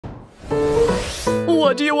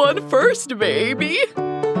What do you want first, baby?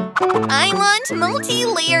 I want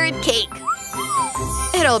multi-layered cake.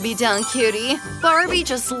 It'll be done, cutie. Barbie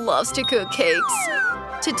just loves to cook cakes.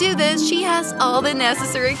 To do this, she has all the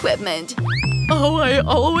necessary equipment. Oh, I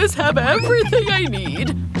always have everything I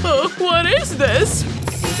need. What is this?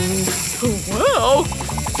 Wow.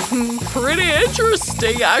 Pretty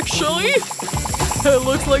interesting, actually. It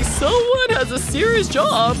looks like someone has a serious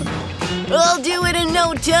job. I'll do it in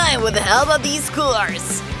no time with the help of these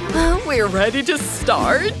coolers. We're ready to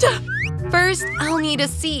start. First, I'll need a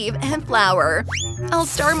sieve and flour. I'll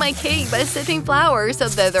start my cake by sifting flour so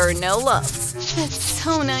that there are no lumps. It's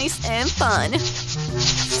so nice and fun.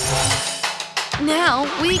 Now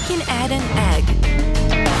we can add an egg.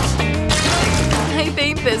 I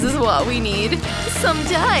think this is what we need. Some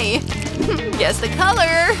dye. Guess the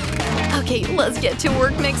color. Okay, let's get to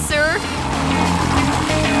work, mixer.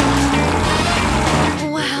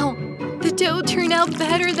 Wow, the dough turned out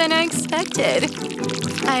better than I expected.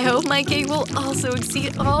 I hope my cake will also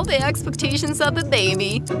exceed all the expectations of the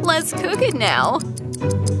baby. Let's cook it now.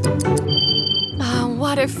 Oh,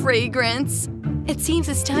 what a fragrance. It seems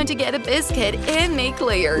it's time to get a biscuit and make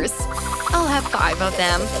layers. I'll have 5 of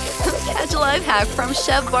them. Catch a life hack from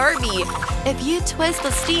Chef Barbie. If you twist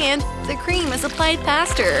the stand, the cream is applied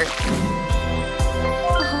faster.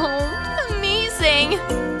 Oh, amazing!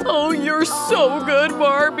 Oh, you're so good,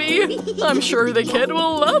 Barbie. I'm sure the kid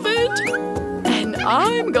will love it. And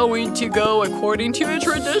I'm going to go according to a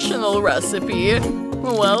traditional recipe.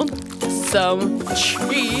 Well, some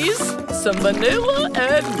cheese, some vanilla,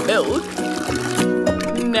 and milk.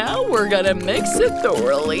 Now we're gonna mix it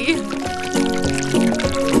thoroughly.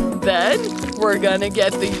 Then we're gonna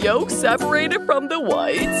get the yolk separated from the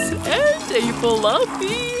whites and a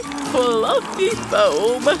fluffy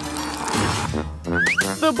foam.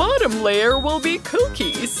 The bottom layer will be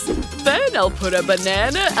cookies. Then I'll put a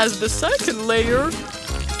banana as the second layer.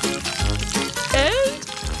 And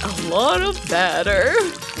a lot of batter.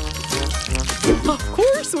 Of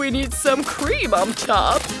course, we need some cream on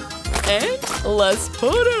top. And let's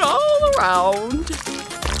put it all around.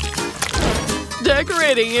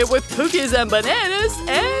 Decorating it with cookies and bananas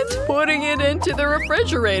and putting it into the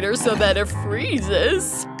refrigerator so that it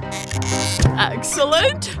freezes.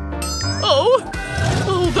 Excellent! Oh,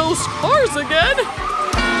 those cars again!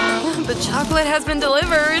 The chocolate has been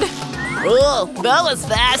delivered. Oh, that was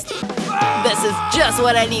fast. This is just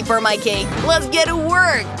what I need for my cake. Let's get to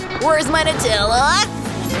work. Where's my Nutella?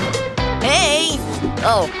 Hey!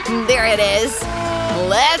 Oh, there it is.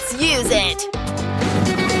 Let's use it.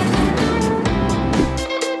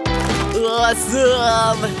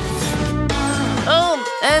 Awesome! Oh,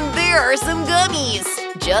 and there are some gummies.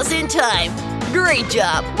 Just in time. Great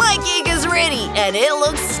job! My cake is ready, and it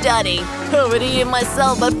looks stunning. I would eat it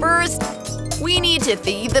myself, but first, we need to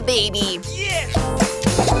feed the baby. Yeah.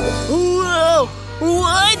 Whoa!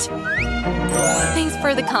 What? Thanks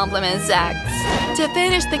for the compliment, Zach. To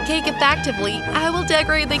finish the cake effectively, I will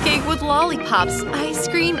decorate the cake with lollipops, ice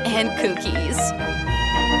cream, and cookies.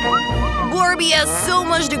 Barbie has so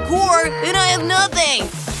much decor, and I have nothing.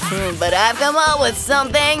 But I've come up with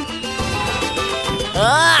something.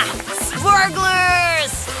 Ah!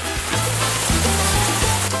 Sparklers!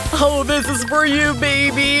 Oh, this is for you,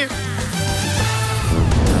 baby!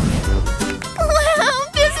 Wow,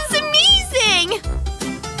 this is amazing!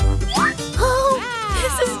 Oh,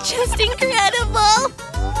 this is just incredible!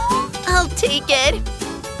 I'll take it.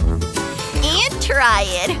 And try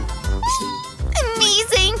it.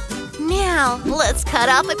 Amazing! Now, let's cut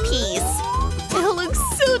off a piece. It looks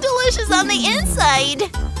so delicious on the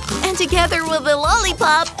inside! And together with the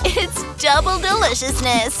lollipop, it's double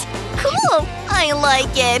deliciousness. Cool! I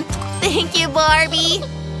like it. Thank you, Barbie.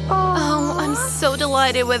 Oh, I'm so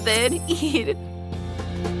delighted with it. Eat.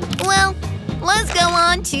 Well, let's go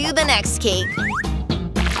on to the next cake.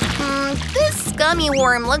 This gummy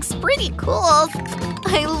worm looks pretty cool.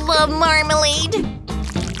 I love marmalade.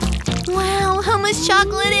 Wow, how much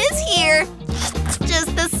chocolate is here?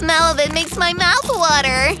 Just the smell of it makes my mouth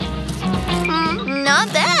water.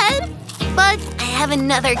 Not bad. But I have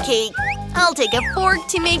another cake. I'll take a fork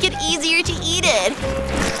to make it easier to eat it.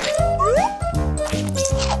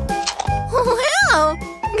 Wow!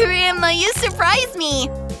 Grandma, you surprised me.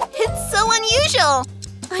 It's so unusual.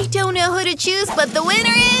 I don't know who to choose, but the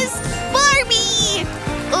winner is Barbie!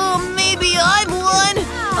 Oh, maybe I'm one.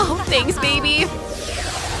 Oh, thanks, baby.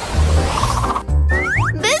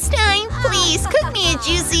 This time, please cook me a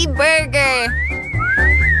juicy burger.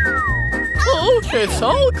 Oh, it's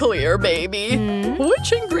all clear, baby.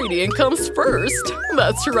 Which ingredient comes first?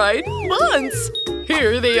 That's right, buns.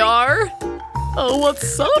 Here they are. Oh, what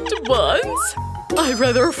soft buns. I'd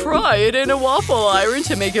rather fry it in a waffle iron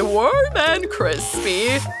to make it warm and crispy.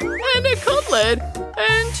 And a cutlet.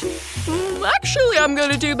 And actually, I'm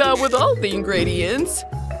gonna do that with all the ingredients.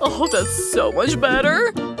 Oh, that's so much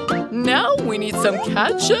better. Now we need some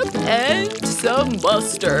ketchup and some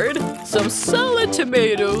mustard, some salad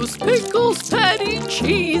tomatoes, pickles, patty,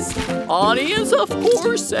 cheese, onions, of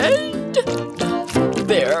course, and…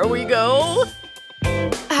 there we go.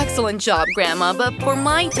 Excellent job, Grandma, but for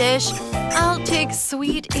my dish, I'll take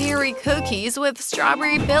sweet, airy cookies with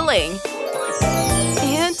strawberry filling.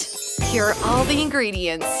 And here are all the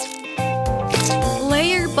ingredients.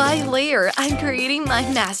 Layer by layer, I'm creating my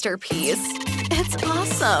masterpiece. It's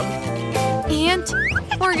awesome. And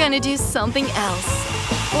we're gonna do something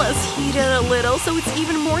else. Let's heat it a little so it's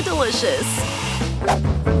even more delicious.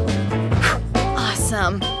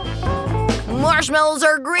 Awesome. Marshmallows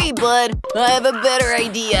are great, but I have a better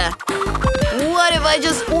idea. What if I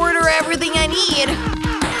just order everything I need?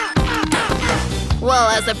 Well,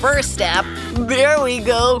 as a first step, there we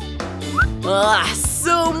go.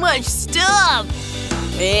 So much stuff!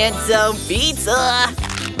 And some pizza!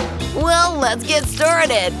 Well, let's get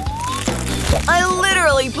started. I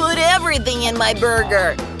literally put everything in my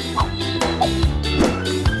burger.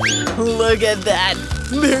 Look at that!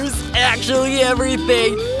 There's actually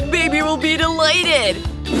everything! Baby will be delighted!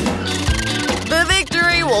 The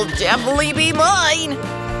victory will definitely be mine!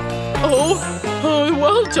 Oh,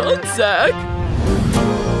 well done, Zach!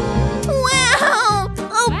 Wow!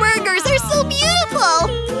 Oh, burgers are so beautiful!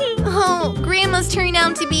 Oh, Grandma's turned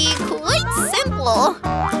out to be quite simple.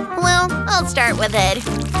 Well, I'll start with it.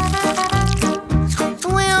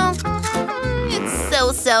 Well, it's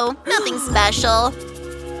so-so. Nothing special.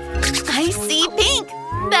 I see pink.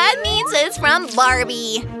 That means it's from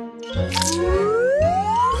Barbie.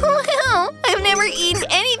 Wow, I've never eaten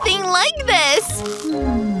anything like this.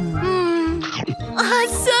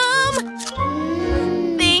 Awesome!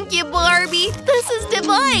 Thank you, Barbie. This is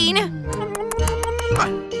divine.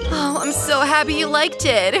 Oh, I'm so happy you liked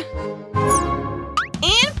it.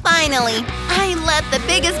 And finally, I left the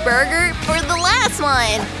biggest burger for the last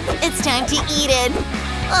one. It's time to eat it.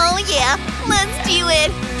 Oh yeah, let's do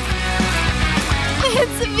it.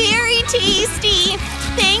 It's very tasty.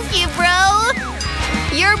 Thank you, bro.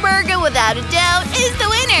 Your burger, without a doubt, is the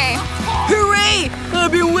winner. Hooray!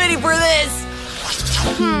 I've been waiting for this!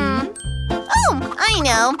 Oh, I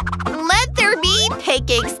know. Let there be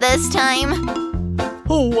pancakes this time.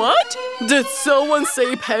 What? Did someone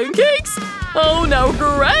say pancakes? Oh, now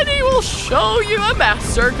Granny will show you a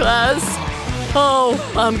masterclass. Oh,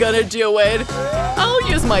 I'm gonna do it. I'll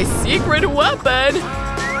use my secret weapon.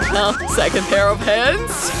 Second pair of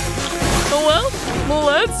hands. Well,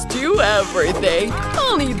 let's do everything.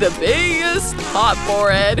 I'll need the biggest pot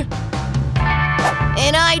for it.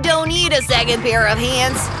 And I don't need a second pair of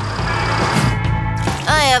hands.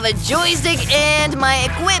 I have a joystick and my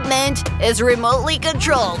equipment is remotely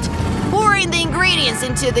controlled. Pouring the ingredients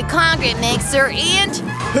into the concrete mixer and…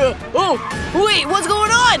 oh, wait, what's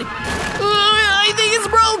going on? I think it's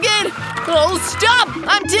broken! Oh, stop!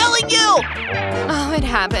 I'm telling you! Oh, it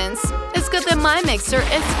happens. It's good that my mixer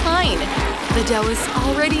is fine. The dough is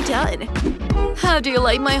already done. How do you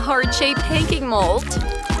like my heart-shaped pancake mold?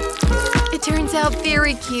 It turns out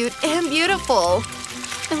very cute and beautiful.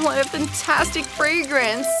 And what a fantastic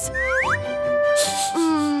fragrance!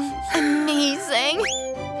 Amazing!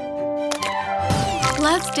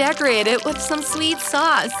 Let's decorate it with some sweet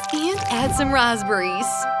sauce and add some raspberries.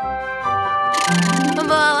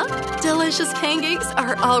 Voila! Delicious pancakes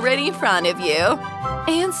are already in front of you.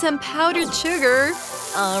 And some powdered sugar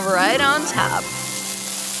right on top.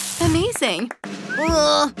 Amazing!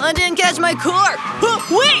 I didn't catch my car!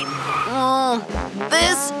 Wait!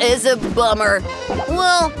 This is a bummer.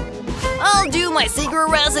 Well, I'll do my secret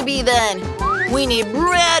recipe then. We need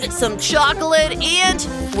bread, some chocolate,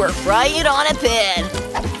 and we're frying it on a pan.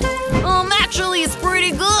 Actually, it's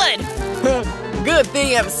pretty good. Good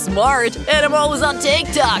thing I'm smart and I'm always on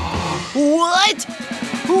TikTok. What?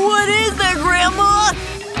 What is that, Grandma?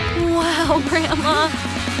 Wow, Grandma.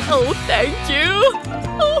 Oh, thank you.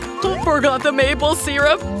 Oh, forgot the maple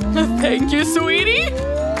syrup. Thank you, sweetie.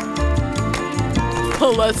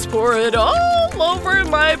 Let's pour it all over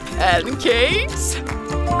my pancakes.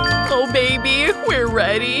 Oh, baby, we're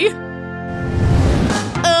ready.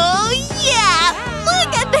 Oh, yeah!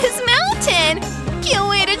 Look at this mountain! Can't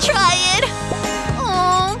wait to try it!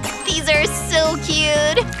 Oh, these are so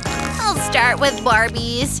cute. I'll start with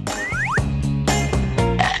Barbies.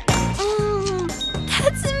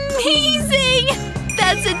 That's amazing!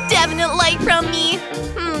 That's a definite like from me.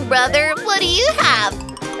 Brother, what do you have?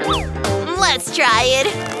 Let's try it.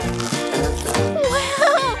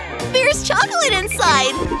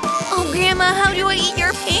 side. Oh, Grandma, how do I eat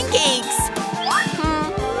your pancakes?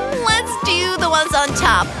 Let's do the ones on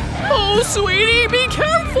top. Oh, sweetie, be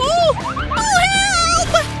careful! Oh,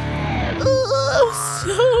 help!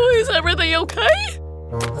 So, is everything okay?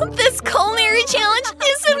 This culinary challenge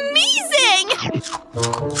is amazing!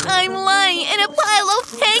 I'm lying in a pile of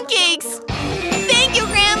pancakes! Thank you,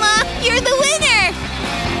 Grandma! You're the winner!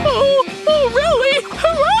 Oh, really?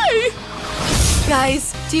 Hooray!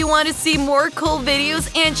 Guys, do you want to see more cool videos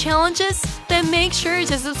and challenges? Then make sure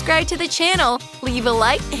to subscribe to the channel, leave a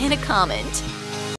like and a comment.